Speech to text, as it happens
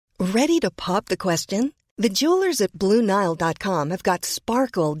Ready to pop the question? The jewelers at BlueNile.com have got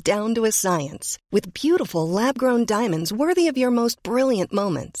sparkle down to a science with beautiful lab-grown diamonds worthy of your most brilliant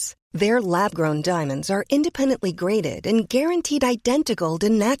moments. Their lab-grown diamonds are independently graded and guaranteed identical to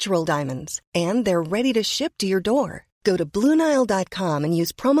natural diamonds, and they're ready to ship to your door. Go to BlueNile.com and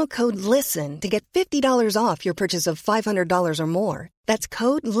use promo code LISTEN to get $50 off your purchase of $500 or more. That's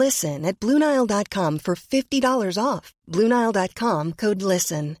code LISTEN at BlueNile.com for $50 off. BlueNile.com, code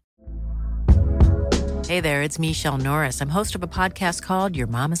LISTEN. Hey there, it's Michelle Norris. I'm host of a podcast called Your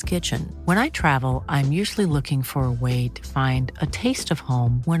Mama's Kitchen. When I travel, I'm usually looking for a way to find a taste of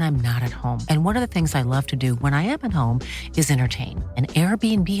home when I'm not at home. And one of the things I love to do when I am at home is entertain. And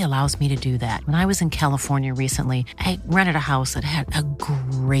Airbnb allows me to do that. When I was in California recently, I rented a house that had a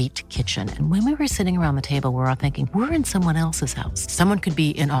great kitchen. And when we were sitting around the table, we were all thinking, we're in someone else's house. Someone could be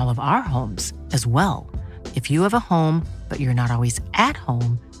in all of our homes as well. If you have a home, but you're not always at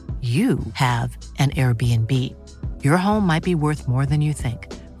home, you have an Airbnb. Your home might be worth more than you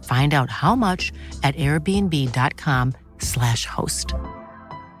think. Find out how much at airbnb.com/host.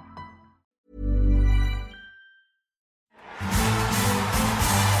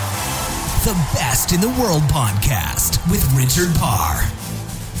 The Best in the World podcast with Richard Parr.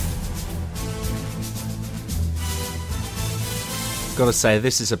 Gotta say,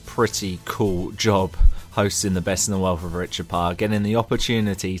 this is a pretty cool job, hosting the Best in the World with Richard Parr, getting the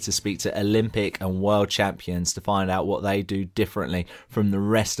opportunity to speak to Olympic and world champions to find out what they do differently from the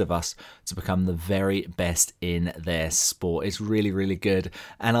rest of us to become the very best in their sport. It's really, really good,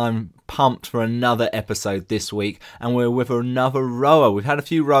 and I'm pumped for another episode this week, and we're with another rower. We've had a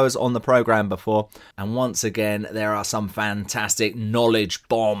few rowers on the program before, and once again there are some fantastic knowledge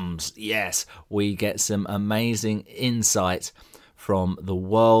bombs. Yes, we get some amazing insight from the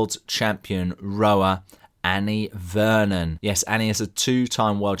world champion rower Annie Vernon. Yes, Annie is a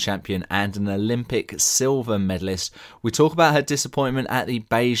two-time world champion and an Olympic silver medalist. We talk about her disappointment at the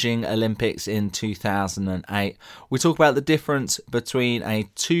Beijing Olympics in 2008. We talk about the difference between a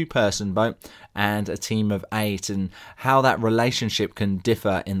two-person boat and a team of 8 and how that relationship can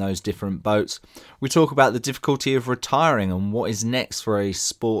differ in those different boats. We talk about the difficulty of retiring and what is next for a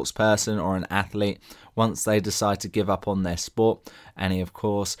sports person or an athlete once they decide to give up on their sport. Annie, of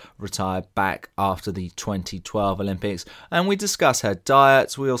course, retired back after the 2012 Olympics. And we discuss her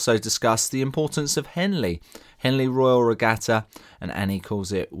diet. We also discuss the importance of Henley Royal Regatta. And Annie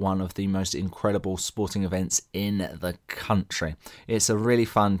calls it one of the most incredible sporting events in the country. It's a really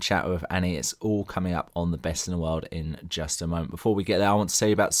fun chat with Annie. It's all coming up on the Best in the World in just a moment. Before we get there, I want to tell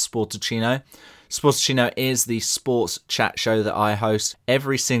you about Sportacino. Sportacino is the sports chat show that I host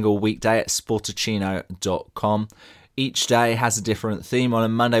every single weekday at sportacino.com. Each day has a different theme. On a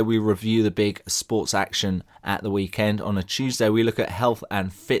Monday, we review the big sports action at the weekend. On a Tuesday, we look at health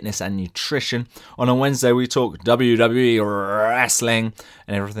and fitness and nutrition. On a Wednesday, we talk WWE wrestling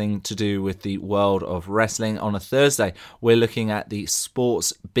and everything to do with the world of wrestling. On a Thursday, we're looking at the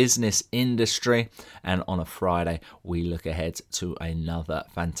sports business industry. And on a Friday, we look ahead to another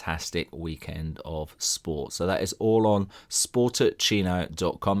fantastic weekend of sport. So that is all on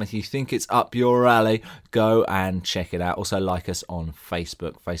sportacino.com. If you think it's up your alley, go and check it out. Also like us on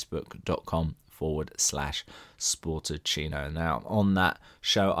Facebook, facebook.com/Sportacino. Now, on that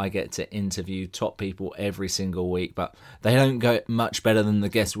show, I get to interview top people every single week, but they don't go much better than the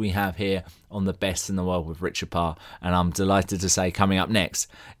guests we have here on the Best in the World with Richard Parr. And I'm delighted to say coming up next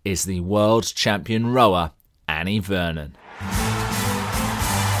is the world champion rower, Annie Vernon.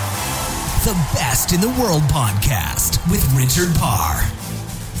 The Best in the World podcast with Richard Parr.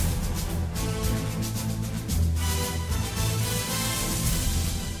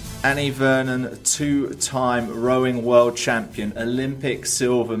 Annie Vernon, two-time rowing world champion, Olympic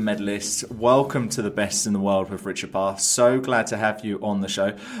silver medalist. Welcome to the Best in the World with Richard Parr. So glad to have you on the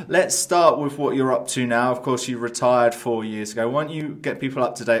show. Let's start with what you're up to now. Of course, you retired 4 years ago. Why don't you get people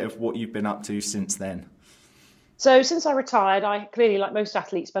up to date of what you've been up to since then? So since I retired, I clearly, like most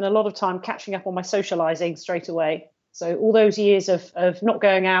athletes, spent a lot of time catching up on my socialising straight away. So all those years of not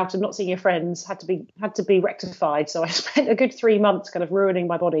going out and not seeing your friends had to be rectified. So I spent a good 3 months kind of ruining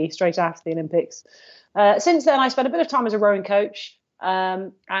my body straight after the Olympics. Since then, I spent a bit of time as a rowing coach.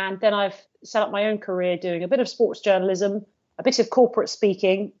 And then I've set up my own career doing a bit of sports journalism, a bit of corporate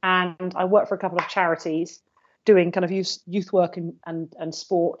speaking, and I work for a couple of charities doing kind of youth work and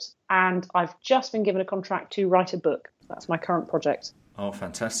sport. And I've just been given a contract to write a book. That's my current project. Oh,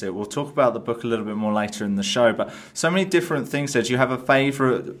 fantastic. We'll talk about the book a little bit more later in the show, but so many different things there. Do you have a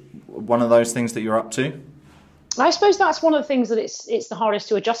favourite, one of those things that you're up to? I suppose that's one of the things that it's the hardest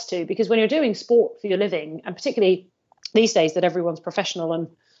to adjust to, because when you're doing sport for your living, and particularly these days that everyone's professional and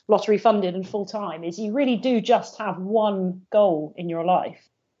lottery funded and full time, is you really do just have one goal in your life.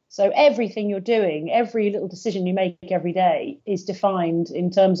 So everything you're doing, every little decision you make every day is defined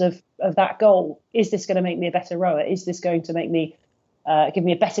in terms of that goal. Is this going to make me a better rower? Is this going to make me give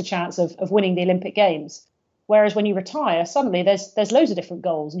me a better chance of winning the Olympic Games? Whereas when you retire, suddenly there's loads of different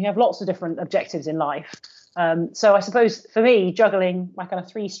goals and you have lots of different objectives in life. So I suppose for me, juggling my kind of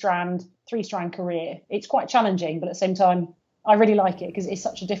three strand career, it's quite challenging, but at the same time, I really like it because it's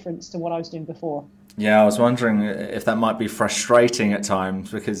such a difference to what I was doing before. Yeah, I was wondering if that might be frustrating at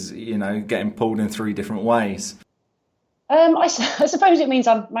times because, getting pulled in three different ways. I suppose it means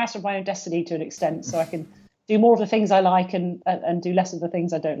I'm master of my own destiny to an extent, so I can do more of the things I like and do less of the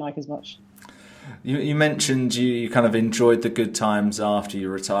things I don't like as much. You mentioned you kind of enjoyed the good times after you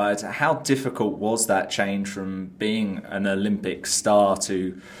retired. How difficult was that change from being an Olympic star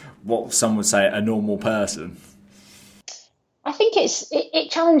to what some would say a normal person? I think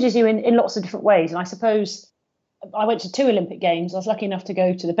it challenges you in lots of different ways. And I suppose I went to 2 Olympic Games. I was lucky enough to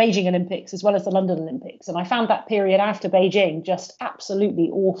go to the Beijing Olympics as well as the London Olympics. And I found that period after Beijing just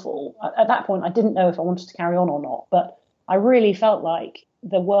absolutely awful. At that point, I didn't know if I wanted to carry on or not. But I really felt like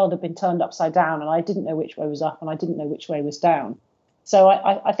the world had been turned upside down and I didn't know which way was up and I didn't know which way was down. So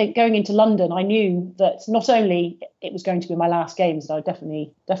I think going into London, I knew that not only it was going to be my last Games, that I would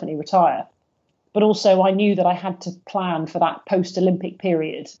definitely retire, but also I knew that I had to plan for that post-Olympic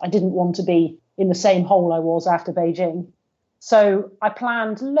period. I didn't want to be in the same hole I was after Beijing. So I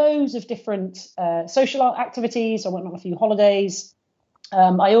planned loads of different social activities. I went on a few holidays.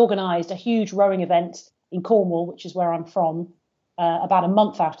 I organised a huge rowing event in Cornwall, which is where I'm from, about a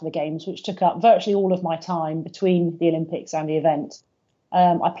month after the Games, which took up virtually all of my time between the Olympics and the event.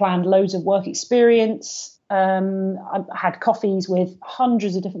 I planned loads of work experience. I had coffees with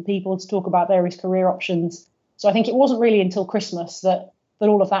hundreds of different people to talk about various career options. So I think it wasn't really until Christmas that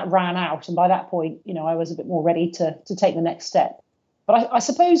all of that ran out. And by that point, I was a bit more ready to take the next step. But I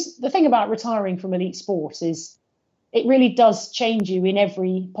suppose the thing about retiring from elite sport is it really does change you in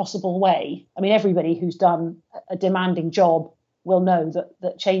every possible way. I mean, everybody who's done a demanding job will know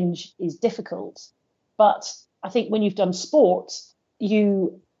that change is difficult. But I think when you've done sport,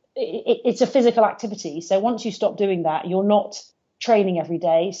 it's a physical activity. So once you stop doing that, you're not training every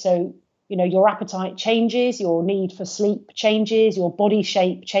day. So, your appetite changes, your need for sleep changes, your body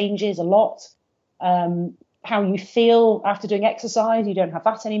shape changes a lot. How you feel after doing exercise, you don't have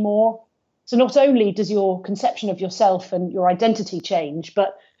that anymore. So not only does your conception of yourself and your identity change,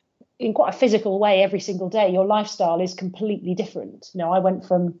 but in quite a physical way every single day, your lifestyle is completely different. I went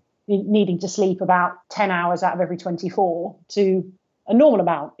from needing to sleep about 10 hours out of every 24 to a normal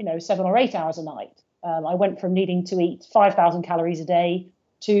amount, 7 or 8 hours a night. I went from needing to eat 5,000 calories a day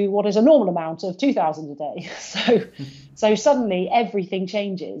to what is a normal amount of 2,000 a day. So suddenly everything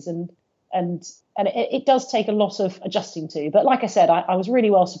changes and it does take a lot of adjusting to. But like I said, I was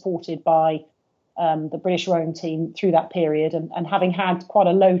really well supported by the British rowing team through that period. And having had quite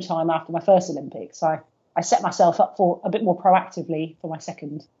a low time after my first Olympics, I set myself up for a bit more proactively for my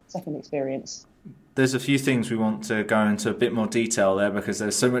second experience. There's a few things we want to go into a bit more detail there because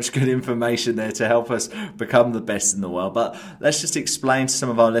there's so much good information there to help us become the best in the world. But let's just explain to some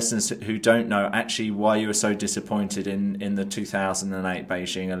of our listeners who don't know actually why you were so disappointed in the 2008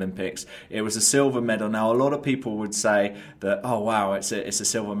 Beijing Olympics. It was a silver medal. Now, a lot of people would say that, oh, wow, it's a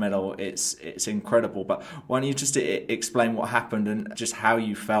silver medal. It's incredible. But why don't you just explain what happened and just how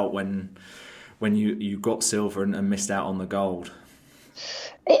you felt when you got silver and missed out on the gold?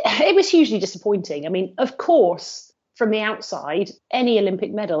 It was hugely disappointing. I mean, of course, from the outside, any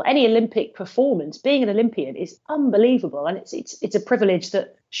Olympic medal, any Olympic performance, being an Olympian is unbelievable. And it's a privilege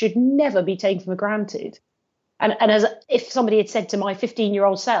that should never be taken for granted. And as if somebody had said to my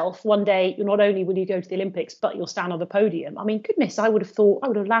 15-year-old self, one day, not only will you go to the Olympics, but you'll stand on the podium. I mean, goodness, I would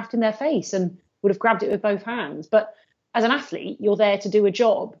have laughed in their face and would have grabbed it with both hands. But as an athlete, you're there to do a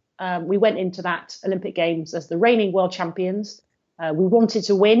job. We went into that Olympic Games as the reigning world champions. We wanted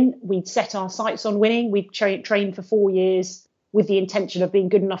to win. We'd set our sights on winning. We'd trained for 4 years with the intention of being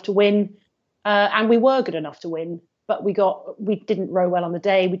good enough to win. And we were good enough to win. But we didn't row well on the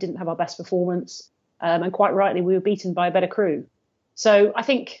day. We didn't have our best performance. And quite rightly, we were beaten by a better crew. So I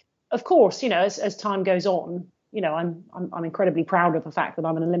think, of course, as time goes on, I'm incredibly proud of the fact that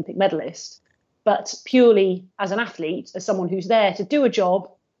I'm an Olympic medalist. But purely as an athlete, as someone who's there to do a job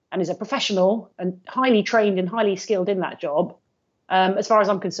and is a professional and highly trained and highly skilled in that job, as far as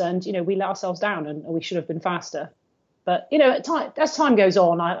I'm concerned, we let ourselves down and we should have been faster. But, as time goes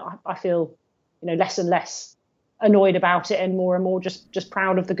on, I feel, less and less annoyed about it and more just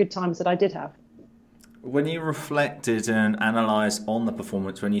proud of the good times that I did have. When you reflected and analysed on the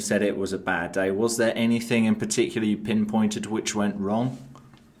performance, when you said it was a bad day, was there anything in particular you pinpointed which went wrong?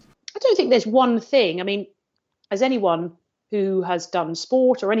 I don't think there's one thing. I mean, as anyone who has done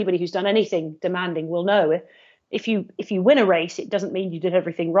sport or anybody who's done anything demanding will know, if you win a race, it doesn't mean you did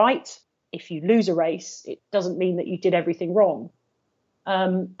everything right. If you lose a race, it doesn't mean that you did everything wrong.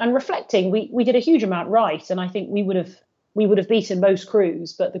 And reflecting, we did a huge amount right, and I think we would have beaten most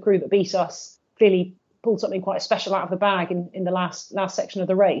crews, but the crew that beat us clearly pulled something quite special out of the bag in the last section of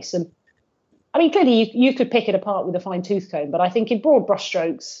the race. And I mean, clearly you could pick it apart with a fine tooth comb, but I think in broad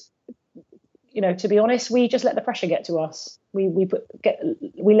brushstrokes, to be honest, we just let the pressure get to us. We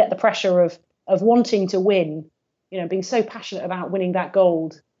let the pressure of wanting to win, being so passionate about winning that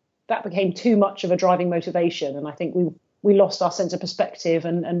gold, that became too much of a driving motivation. And I think we lost our sense of perspective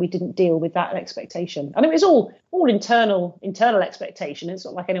and we didn't deal with that expectation. And it was all internal expectation. It's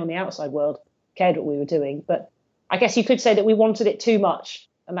not like anyone in the outside world cared what we were doing. But I guess you could say that we wanted it too much,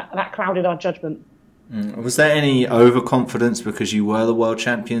 and that clouded our judgment. Was there any overconfidence because you were the world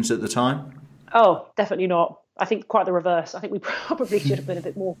champions at the time? Oh, definitely not. I think quite the reverse. I think we probably should have been a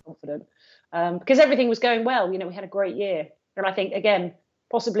bit more confident because everything was going well. We had a great year. And I think, again,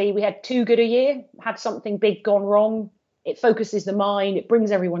 possibly we had too good a year, had something big gone wrong. It focuses the mind. It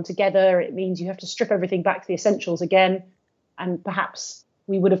brings everyone together. It means you have to strip everything back to the essentials again. And perhaps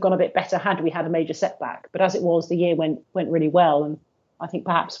we would have gone a bit better had we had a major setback. But as it was, the year went really well. And I think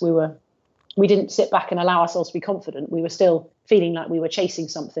perhaps we didn't sit back and allow ourselves to be confident. We were still feeling like we were chasing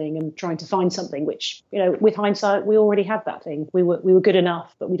something and trying to find something, which, with hindsight, we already had that thing. We were good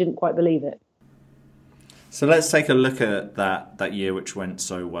enough, but we didn't quite believe it. So let's take a look at that year which went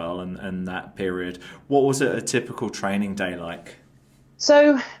so well and that period. What was a typical training day like?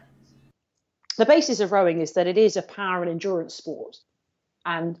 So the basis of rowing is that it is a power and endurance sport.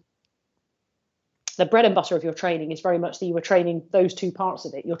 And the bread and butter of your training is very much that you are training those two parts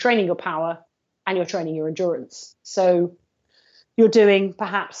of it. You're training your power and you're training your endurance. So you're doing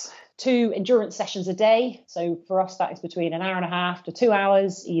perhaps 2 endurance sessions a day. So for us, that is between an hour and a half to 2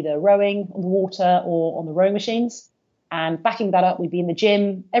 hours, either rowing on the water or on the rowing machines. And backing that up, we'd be in the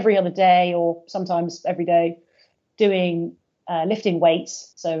gym every other day or sometimes every day doing lifting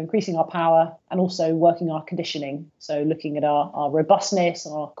weights, so increasing our power and also working our conditioning. So looking at our robustness,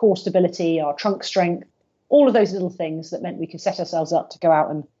 our core stability, our trunk strength, all of those little things that meant we could set ourselves up to go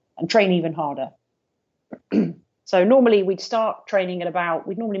out and train even harder. So normally we'd start training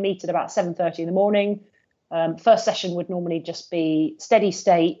we'd normally meet at about 7:30 in the morning. First session would normally just be steady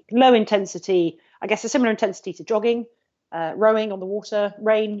state, low intensity, I guess a similar intensity to jogging, rowing on the water,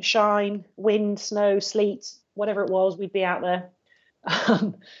 rain, shine, wind, snow, sleet, whatever it was, we'd be out there.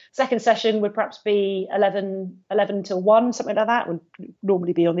 Second session would perhaps be 11 till 1, something like that. Would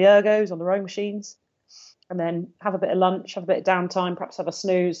normally be on the ergos, on the rowing machines. And then have a bit of lunch, have a bit of downtime, perhaps have a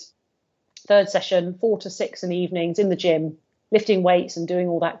snooze. Third session, 4 to 6 in the evenings in the gym, lifting weights and doing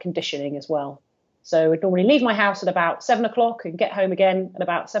all that conditioning as well. So I'd normally leave my house at about 7 o'clock and get home again at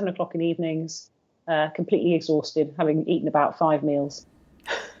about 7 o'clock in the evenings, completely exhausted, having eaten about 5 meals.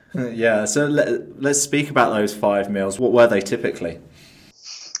 Yeah, so let's speak about those 5 meals. What were they typically?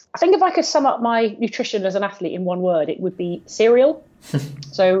 I think if I could sum up my nutrition as an athlete in one word, it would be cereal.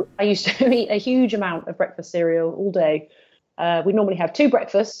 So I used to eat a huge amount of breakfast cereal all day. We normally have 2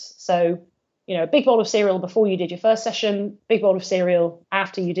 breakfasts. So, a big bowl of cereal before you did your first session, big bowl of cereal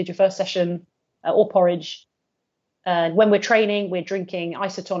after you did your first session, or porridge. When we're training, we're drinking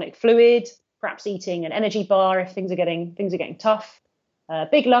isotonic fluid, perhaps eating an energy bar if things are getting tough.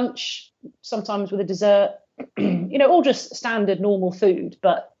 Big lunch, sometimes with a dessert, all just standard normal food,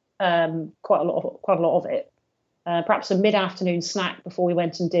 but quite a lot of it. Perhaps a mid-afternoon snack before we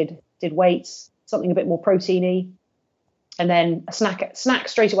went and did weights, something a bit more proteiny, and then a snack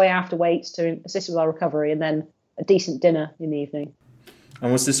straight away after weights to assist with our recovery, and then a decent dinner in the evening.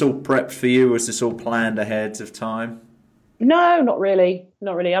 And was this all prepped for you? Was this all planned ahead of time? No, not really.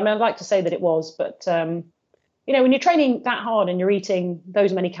 I mean, I'd like to say that it was, but when you're training that hard and you're eating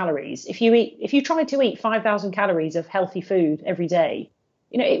those many calories, if you tried to eat 5,000 calories of healthy food every day,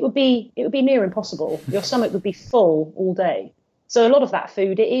 it would be near impossible. Your stomach would be full all day. So a lot of that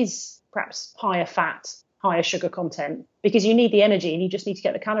food, it is perhaps higher fat, higher sugar content, because you need the energy and you just need to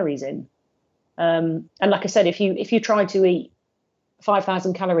get the calories in. And like I said, if you try to eat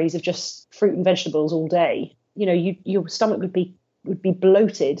 5,000 calories of just fruit and vegetables all day, your stomach would be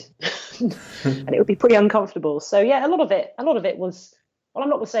bloated and it would be pretty uncomfortable. So yeah, a lot of it was well, I'm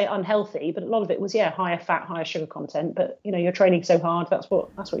not going to say unhealthy, but a lot of it was, higher fat, higher sugar content. But, you're training so hard, that's what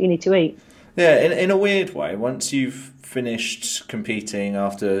you need to eat. Yeah, in a weird way, once you've finished competing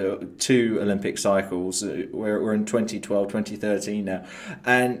after 2 Olympic cycles, we're in 2012, 2013 now,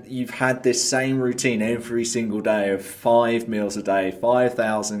 and you've had this same routine every single day of 5 meals a day,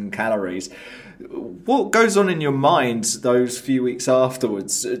 5,000 calories. What goes on in your mind those few weeks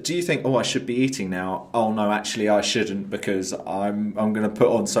afterwards? Do you think, I should be eating now? Oh no, actually I shouldn't because I'm going to put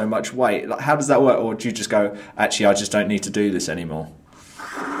on so much weight. Like, how does that work? Or do you just go, actually I just don't need to do this anymore?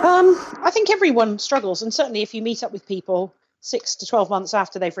 I think everyone struggles, and certainly if you meet up with people 6 to 12 months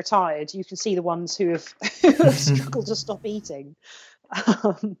after they've retired, you can see the ones who have, struggled to stop eating.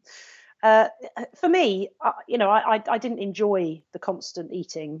 For me, I didn't enjoy the constant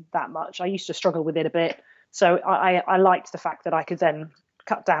eating that much. I used to struggle with it a bit. So I liked the fact that I could then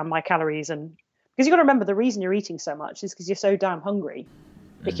cut down my calories. And because you've got to remember, the reason you're eating so much is because you're so damn hungry,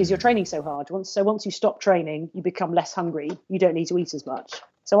 because you're training so hard. Once you stop training, you become less hungry. You don't need to eat as much.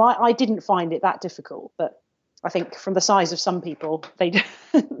 So I didn't find it that difficult. But I think from the size of some people, they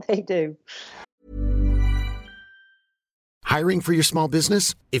do. Hiring for your small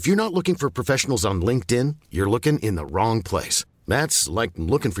business? If you're not looking for professionals on LinkedIn, you're looking in the wrong place. That's like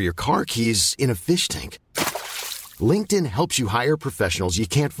looking for your car keys in a fish tank. LinkedIn helps you hire professionals you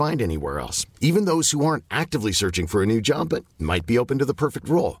can't find anywhere else, even those who aren't actively searching for a new job but might be open to the perfect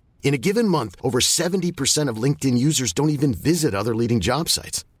role. In a given month, over 70% of LinkedIn users don't even visit other leading job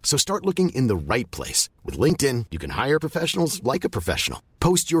sites. So start looking in the right place. With LinkedIn, you can hire professionals like a professional.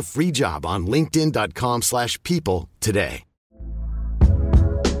 Post your free job on linkedin.com/people today.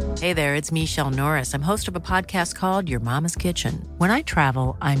 Hey there, it's Michelle Norris. I'm host of a podcast called Your Mama's Kitchen. When I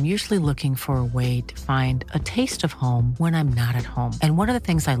travel, I'm usually looking for a way to find a taste of home when I'm not at home. And one of the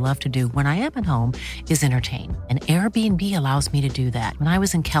things I love to do when I am at home is entertain. And Airbnb allows me to do that. When I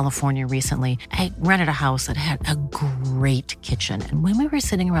was in California recently, I rented a house that had a great kitchen. And when we were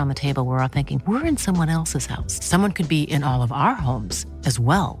sitting around the table, we're all thinking, we're in someone else's house. Someone could be in all of our homes as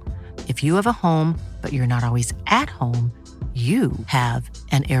well. If you have a home, but you're not always at home, you have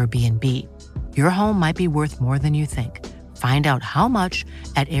an Airbnb. Your home might be worth more than you think. Find out how much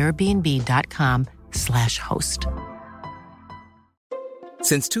at airbnb.com/host.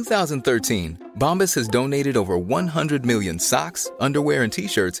 Since 2013, Bombas has donated over 100 million socks, underwear, and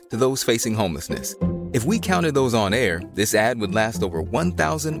T-shirts to those facing homelessness. If we counted those on air, this ad would last over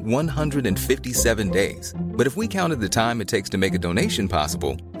 1,157 days. But if we counted the time it takes to make a donation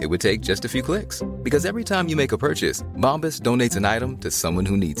possible, it would take just a few clicks. Because every time you make a purchase, Bombas donates an item to someone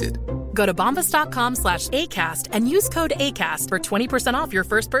who needs it. Go to bombas.com/ACAST and use code ACAST for 20% off your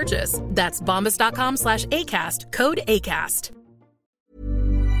first purchase. That's bombas.com/ACAST, code ACAST.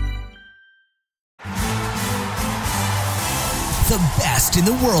 The Best in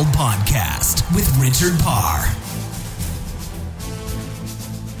the World podcast with Richard Parr.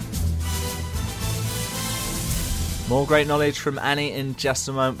 More great knowledge from Annie in just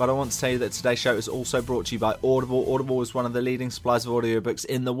a moment, but I want to tell you that today's show is also brought to you by Audible. Audible is one of the leading suppliers of audiobooks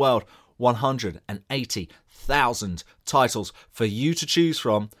in the world. 180,000 titles for you to choose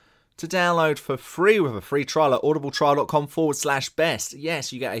from to download for free with a free trial at audibletrial.com/best.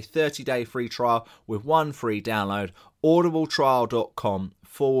 Yes, you get a 30-day free trial with one free download.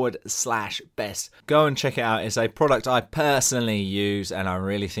 audibletrial.com/best. Go and check it out. It's a product I personally use and I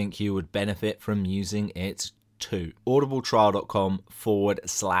really think you would benefit from using it too.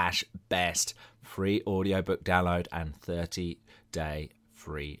 audibletrial.com/best. Free audiobook download and 30-day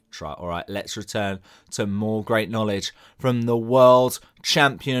free trial. All right, let's return to more great knowledge from the world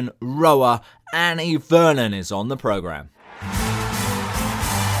champion rower. Annie Vernon is on the program.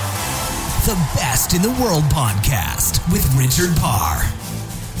 The Best in the World podcast with Richard Parr.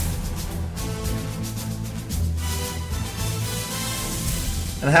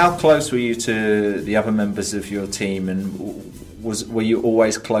 And how close were you to the other members of your team, and were you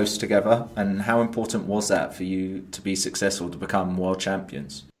always close together? And how important was that for you to be successful, to become world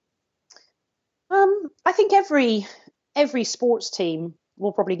champions? I think every sports team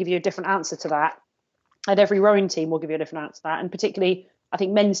will probably give you a different answer to that, and every rowing team will give you a different answer to that, and particularly I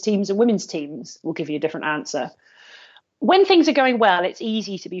think men's teams and women's teams will give you a different answer. When things are going well, it's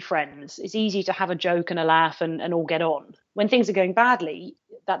easy to be friends. It's easy to have a joke and a laugh and all get on. When things are going badly,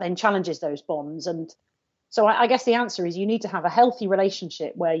 that then challenges those bonds. And so I guess the answer is you need to have a healthy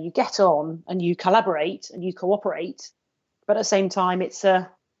relationship where you get on and you collaborate and you cooperate. But at the same time, it's a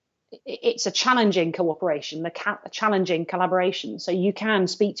challenging cooperation, a challenging collaboration. So you can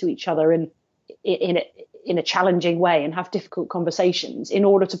speak to each other in a challenging way and have difficult conversations in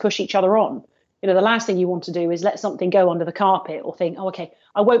order to push each other on. the last thing you want to do is let something go under the carpet or think, oh, okay,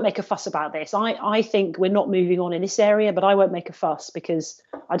 I won't make a fuss about this. I think we're not moving on in this area, but I won't make a fuss because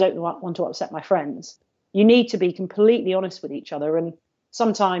I don't want to upset my friends. You need to be completely honest with each other. And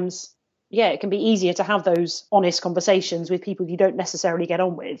sometimes, it can be easier to have those honest conversations with people you don't necessarily get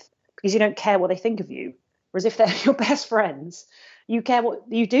on with because you don't care what they think of you. Whereas if they're your best friends, you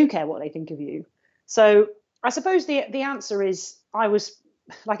do care what they think of you. So I suppose the answer is I was,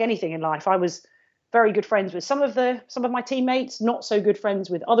 like anything in life, I was very good friends with some of my teammates, not so good friends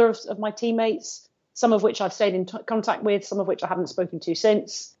with others of my teammates, some of which I've stayed in contact with, some of which I haven't spoken to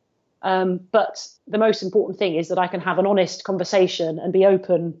since. But the most important thing is that I can have an honest conversation and be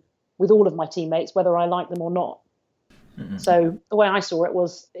open with all of my teammates, whether I like them or not. Mm-hmm. So the way I saw it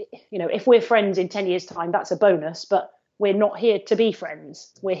was, if we're friends in 10 years' time, that's a bonus, but we're not here to be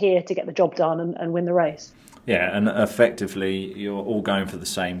friends. We're here to get the job done and win the race. Yeah, and effectively you're all going for the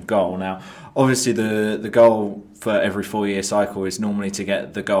same goal. Now, obviously the goal for every 4-year cycle is normally to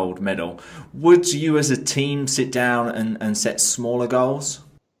get the gold medal. Would you as a team sit down and set smaller goals?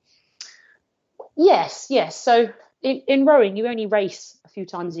 Yes. So in rowing, you only race a few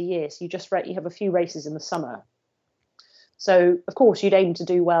times a year. So you have a few races in the summer. So, of course, you'd aim to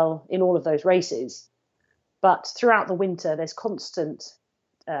do well in all of those races. But throughout the winter, there's constant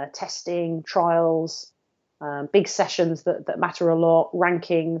testing, trials, big sessions that matter a lot,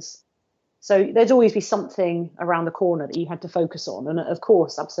 rankings. So there'd always be something around the corner that you had to focus on. And of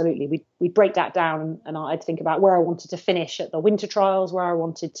course, absolutely, we'd break that down and I'd think about where I wanted to finish at the winter trials, where I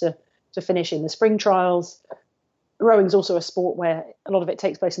wanted to finish in the spring trials. Rowing's also a sport where a lot of it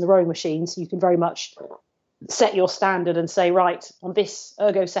takes place in the rowing machine. So you can very much set your standard and say, right, on this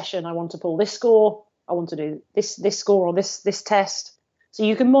ergo session, I want to pull this score. I want to do this score on this test. So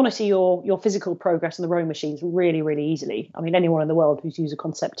you can monitor your physical progress in the rowing machines really, really easily. I mean, anyone in the world who's used a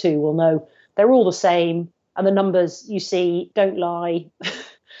Concept 2 will know they're all the same. And the numbers you see don't lie.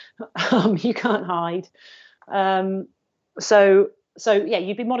 You can't hide. So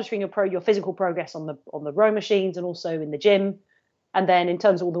you'd be monitoring your physical progress on the row machines and also in the gym. And then in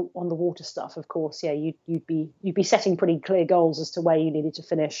terms of on the water stuff, of course, you'd be setting pretty clear goals as to where you needed to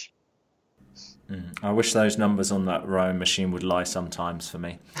finish. I wish those numbers on that rowing machine would lie sometimes for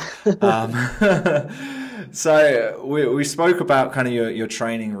me. So we spoke about kind of your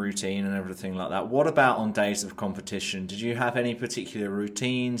training routine and everything like that. What about on days of competition? Did you have any particular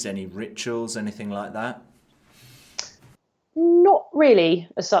routines, any rituals, anything like that? Not really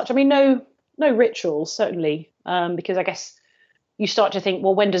as such. I mean, no rituals, certainly, because I guess you start to think,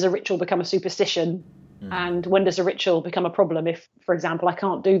 well, when does a ritual become a superstition? And when does a ritual become a problem if, for example, I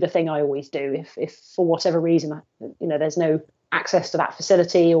can't do the thing I always do, if for whatever reason, there's no access to that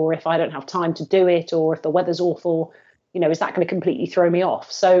facility, or if I don't have time to do it, or if the weather's awful, is that going to completely throw me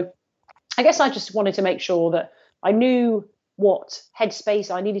off? So I guess I just wanted to make sure that I knew what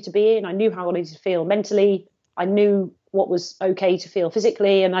headspace I needed to be in. I knew how I needed to feel mentally. I knew what was okay to feel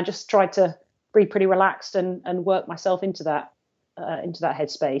physically. And I just tried to be pretty relaxed and work myself into that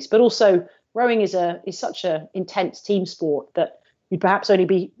headspace. But also, rowing is such an intense team sport that you'd perhaps only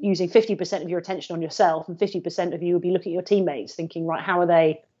be using 50% of your attention on yourself, and 50% of you would be looking at your teammates, thinking, right, how are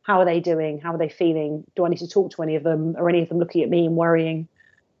they doing? How are they feeling? Do I need to talk to any of them? Are any of them looking at me and worrying?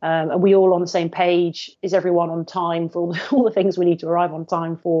 Are we all on the same page? Is everyone on time for all the things we need to arrive on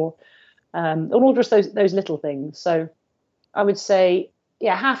time for? And all just those little things. So I would say,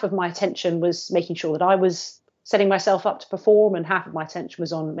 half of my attention was making sure that I was setting myself up to perform, and half of my attention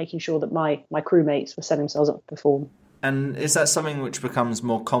was on making sure that my crewmates were setting themselves up to perform. And is that something which becomes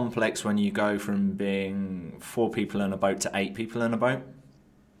more complex when you go from being 4 people in a boat to 8 people in a boat?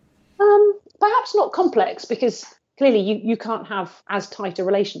 Perhaps not complex, because clearly you can't have as tight a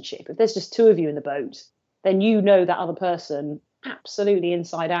relationship. If there's just 2 of you in the boat, then you know that other person absolutely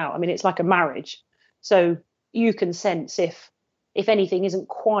inside out. I mean, it's like a marriage. So you can sense if anything isn't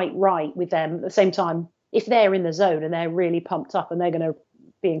quite right with them. At the same time, if they're in the zone and they're really pumped up and they're going to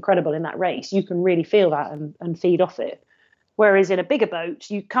be incredible in that race, you can really feel that and feed off it. Whereas in a bigger boat,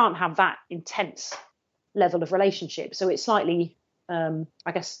 you can't have that intense level of relationship. So it's slightly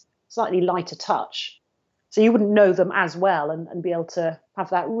lighter touch. So you wouldn't know them as well and be able to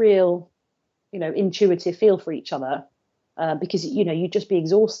have that real, intuitive feel for each other, because, you'd just be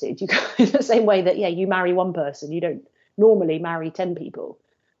exhausted. You go in the same way that, you marry one person, you don't normally marry 10 people.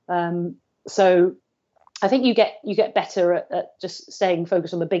 So I think you get better at just staying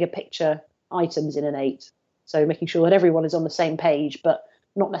focused on the bigger picture items in an 8. So making sure that everyone is on the same page, but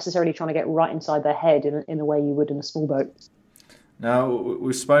not necessarily trying to get right inside their head in a way you would in a small boat. Now,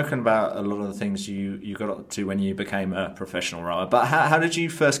 we've spoken about a lot of the things you got up to when you became a professional rower, but how did you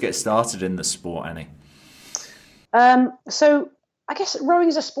first get started in the sport, Annie? So I guess rowing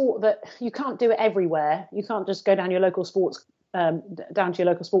is a sport that you can't do it everywhere. You can't just go down your local sports down to your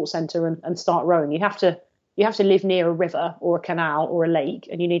local sports centre and start rowing. You have to live near a river or a canal or a lake,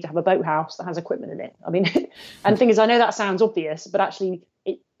 and you need to have a boathouse that has equipment in it. I mean, and the thing is, I know that sounds obvious, but actually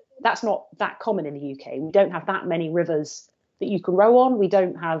that's not that common in the UK. We don't have that many rivers that you can row on. We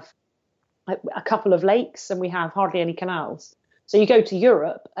don't have a couple of lakes, and we have hardly any canals. So you go to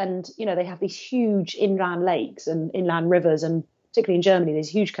Europe and, they have these huge inland lakes and inland rivers, and particularly in Germany, there's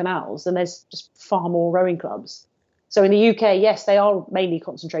huge canals, and there's just far more rowing clubs. So in the UK, yes, they are mainly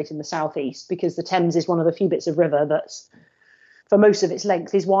concentrated in the southeast, because the Thames is one of the few bits of river that's, for most of its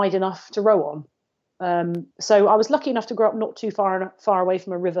length, is wide enough to row on. So I was lucky enough to grow up not too far away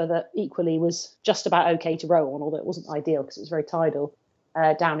from a river that equally was just about okay to row on, although it wasn't ideal because it was very tidal,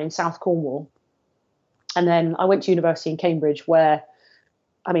 down in South Cornwall. And then I went to university in Cambridge, where,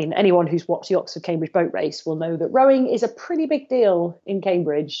 I mean, anyone who's watched the Oxford-Cambridge boat race will know that rowing is a pretty big deal in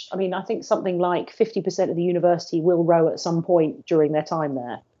Cambridge. I mean, I think something like 50% of the university will row at some point during their time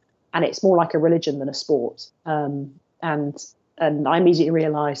there. And it's more like a religion than a sport. And I immediately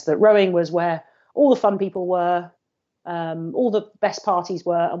realised that rowing was where all the fun people were, all the best parties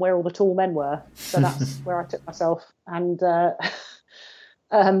were, and where all the tall men were. So that's where I took myself. And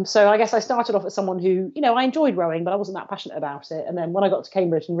so I guess I started off as someone who, I enjoyed rowing, but I wasn't that passionate about it. And then when I got to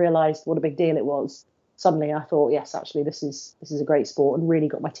Cambridge and realised what a big deal it was, suddenly I thought, yes, actually, this is a great sport, and really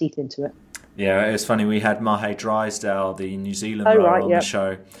got my teeth into it. Yeah, it was funny. We had Mahe Drysdale, the New Zealand rower, on the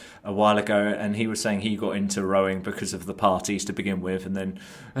show a while ago, and he was saying he got into rowing because of the parties to begin with, and then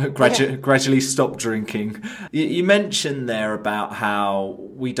gradually stopped drinking. You mentioned there about how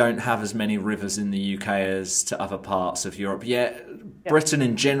we don't have as many rivers in the UK as to other parts of Europe, yet Britain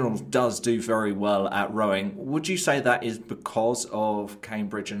in general does do very well at rowing. Would you say that is because of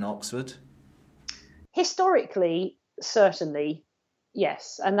Cambridge and Oxford? Historically, certainly.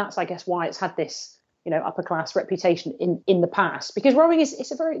 Yes, and that's, I guess, why it's had this, upper class reputation in the past. Because rowing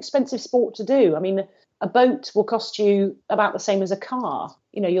it's a very expensive sport to do. I mean, a boat will cost you about the same as a car.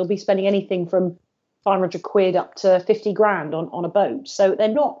 You'll be spending anything from 500 quid up to 50 grand on a boat. So they're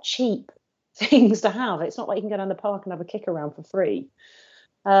not cheap things to have. It's not like you can go down the park and have a kick around for free.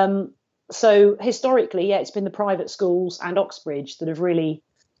 So historically, it's been the private schools and Oxbridge that have really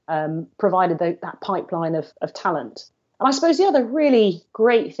provided that pipeline of talent. And I suppose the other really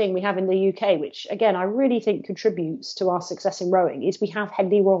great thing we have in the UK, which, again, I really think contributes to our success in rowing, is we have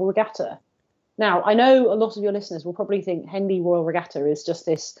Henley Royal Regatta. Now, I know a lot of your listeners will probably think Henley Royal Regatta is just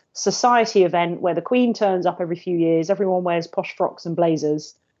this society event where the Queen turns up every few years, everyone wears posh frocks and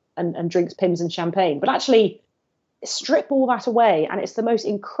blazers and drinks Pimm's and champagne. But actually, strip all that away, and it's the most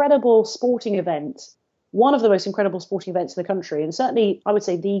incredible sporting event, one of the most incredible sporting events in the country, and certainly, I would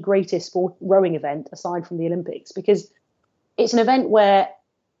say, the greatest rowing event aside from the Olympics, because it's an event where,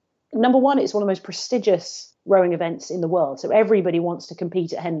 number one, it's one of the most prestigious rowing events in the world. So everybody wants to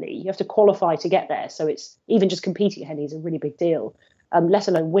compete at Henley. You have to qualify to get there. So it's even just competing at Henley is a really big deal, let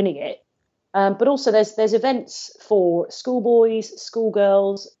alone winning it. But also there's events for schoolboys,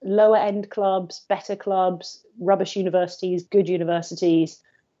 schoolgirls, lower end clubs, better clubs, rubbish universities, good universities,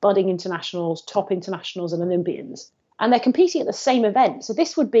 budding internationals, top internationals and Olympians. And they're competing at the same event. So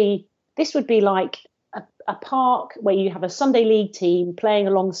this would be like a park where you have a Sunday League team playing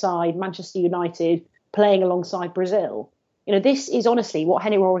alongside Manchester United, playing alongside Brazil. This is honestly what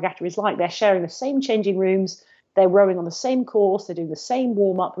Henley Royal Regatta is like. They're sharing the same changing rooms. They're rowing on the same course. They're doing the same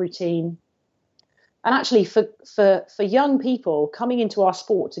warm-up routine. And actually, for young people coming into our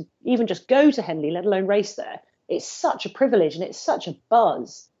sport to even just go to Henley, let alone race there, it's such a privilege and it's such a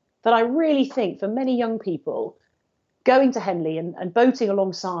buzz that I really think for many young people, going to Henley and boating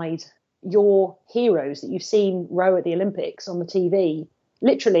alongside your heroes that you've seen row at the Olympics on the TV,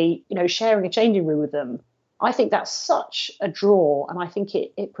 literally, sharing a changing room with them, I think that's such a draw, and I think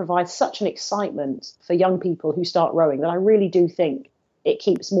it provides such an excitement for young people who start rowing that I really do think it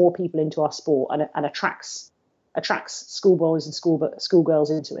keeps more people into our sport and attracts schoolboys and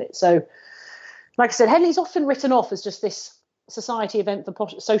schoolgirls into it. So, like I said, Henley's often written off as just this society event for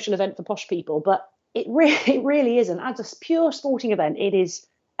posh, social event for posh people, but it really isn't. As a pure sporting event, it is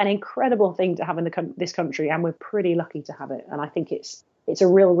an incredible thing to have in this country, and we're pretty lucky to have it. And I think it's a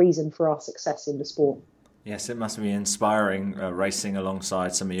real reason for our success in the sport. Yes, it must be inspiring racing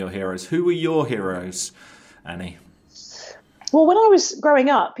alongside some of your heroes. Who were your heroes, Annie? Well, when I was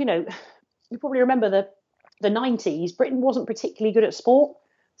growing up, you probably remember the 90s. Britain wasn't particularly good at sport.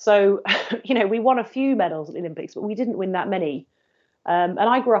 So, we won a few medals at the Olympics, but we didn't win that many. And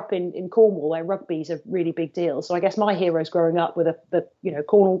I grew up in Cornwall, where rugby's a really big deal. So I guess my heroes growing up were the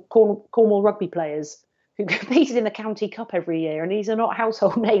Cornwall rugby players who competed in the County Cup every year. And these are not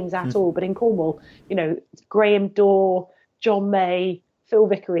household names at all, but in Cornwall, Graham Dorr, John May, Phil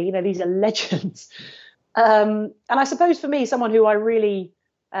Vickery, these are legends. And I suppose for me, someone who I really,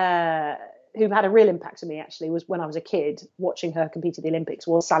 who had a real impact on me actually was when I was a kid watching her compete at the Olympics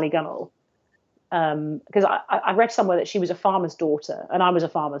was Sally Gunnell. Because I read somewhere that she was a farmer's daughter and I was a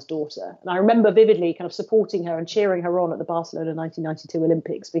farmer's daughter. And I remember vividly kind of supporting her and cheering her on at the Barcelona 1992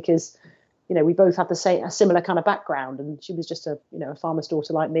 Olympics because, we both had a similar kind of background, and she was just a farmer's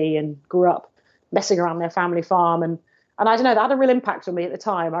daughter like me and grew up messing around their family farm. And I don't know, that had a real impact on me at the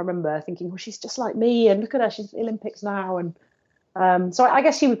time. I remember thinking, well, she's just like me, and look at her, she's at the Olympics now. And so I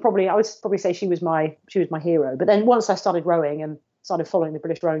guess I would probably say she was my hero. But then once I started rowing and started following the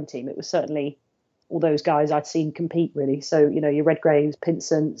British rowing team, it was certainly all those guys I'd seen compete, really. So, your Redgraves,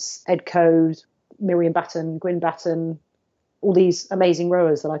 Pinsents, Ed Code, Miriam Batten, Gwyn Batten, all these amazing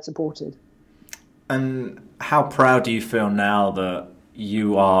rowers that I'd supported. And how proud do you feel now that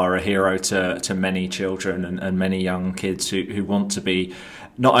you are a hero to many children and many young kids who want to be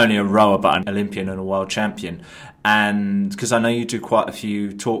not only a rower but an Olympian and a world champion? And because I know you do quite a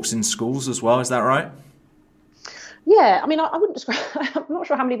few talks in schools as well, is that right? Yeah, I mean, I wouldn't describe. I'm not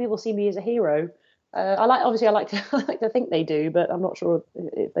sure how many people see me as a hero. I like to think they do, but I'm not sure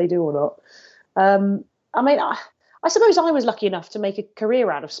if they do or not. I suppose I was lucky enough to make a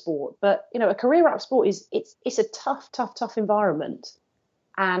career out of sport, but a career out of sport it's a tough environment,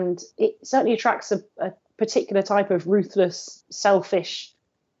 and it certainly attracts a particular type of ruthless, selfish,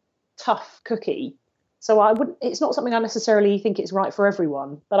 tough cookie. So it's not something I necessarily think it's right for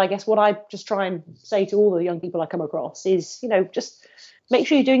everyone. But I guess what I just try and say to all the young people I come across is, just make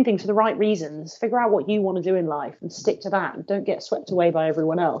sure you're doing things for the right reasons. Figure out what you want to do in life and stick to that. And don't get swept away by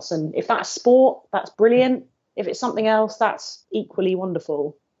everyone else. And if that's sport, that's brilliant. If it's something else, that's equally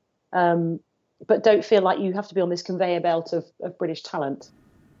wonderful. But don't feel like you have to be on this conveyor belt of British talent.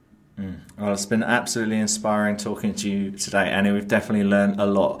 Well, it's been absolutely inspiring talking to you today, Annie. We've definitely learned a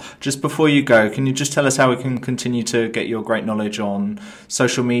lot. Just before you go, can you just tell us how we can continue to get your great knowledge on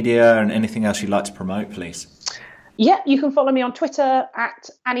social media and anything else you'd like to promote, please? Yeah, you can follow me on Twitter at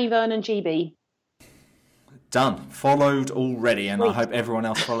Annie Vernon GB. Done. Followed already, and I hope everyone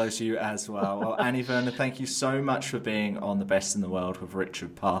else follows you as well. Well, Annie Vernon, thank you so much for being on The Best in the World with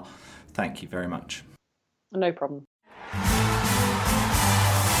Richard Parr. Thank you very much. No problem.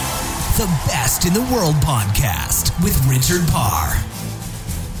 The Best in the World podcast with Richard Parr.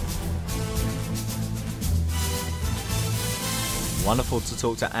 Wonderful to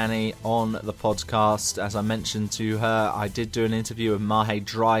talk to Annie on the podcast. As I mentioned to her, I did do an interview with Mahe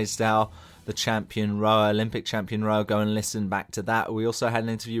Drysdale, the champion rower, Olympic champion rower. Go and listen back to that. We also had an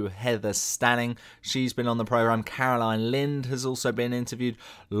interview with Heather Stanning. She's been on the programme. Caroline Lind has also been interviewed.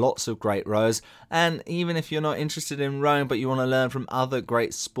 Lots of great rowers. And even if you're not interested in rowing but you want to learn from other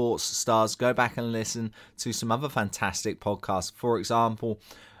great sports stars, go back and listen to some other fantastic podcasts. For example,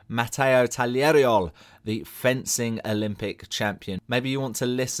 Matteo Taglieriol, the fencing Olympic champion. Maybe you want to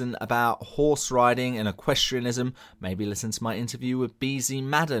listen about horse riding and equestrianism. Maybe listen to my interview with BZ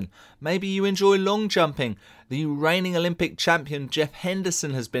Madden. Maybe you enjoy long jumping. The reigning Olympic champion Jeff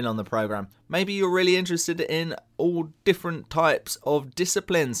Henderson has been on the programme. Maybe you're really interested in all different types of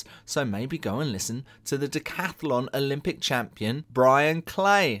disciplines. So maybe go and listen to the decathlon Olympic champion Brian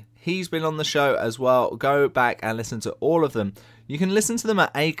Clay. He's been on the show as well. Go back and listen to all of them. You can listen to them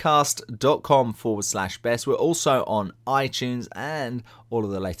at acast.com/best. We're also on iTunes, and all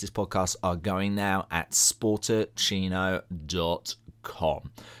of the latest podcasts are going now at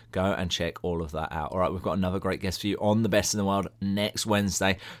sportacino.com. Go and check all of that out. All right, we've got another great guest for you on The Best in the World next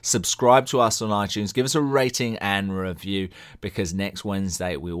Wednesday. Subscribe to us on iTunes. Give us a rating and review, because next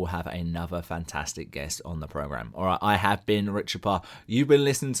Wednesday we will have another fantastic guest on the program. All right, I have been Richard Parr. You've been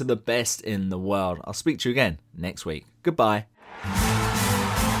listening to The Best in the World. I'll speak to you again next week. Goodbye.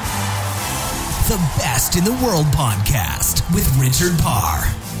 The Best in the World podcast with Richard Parr.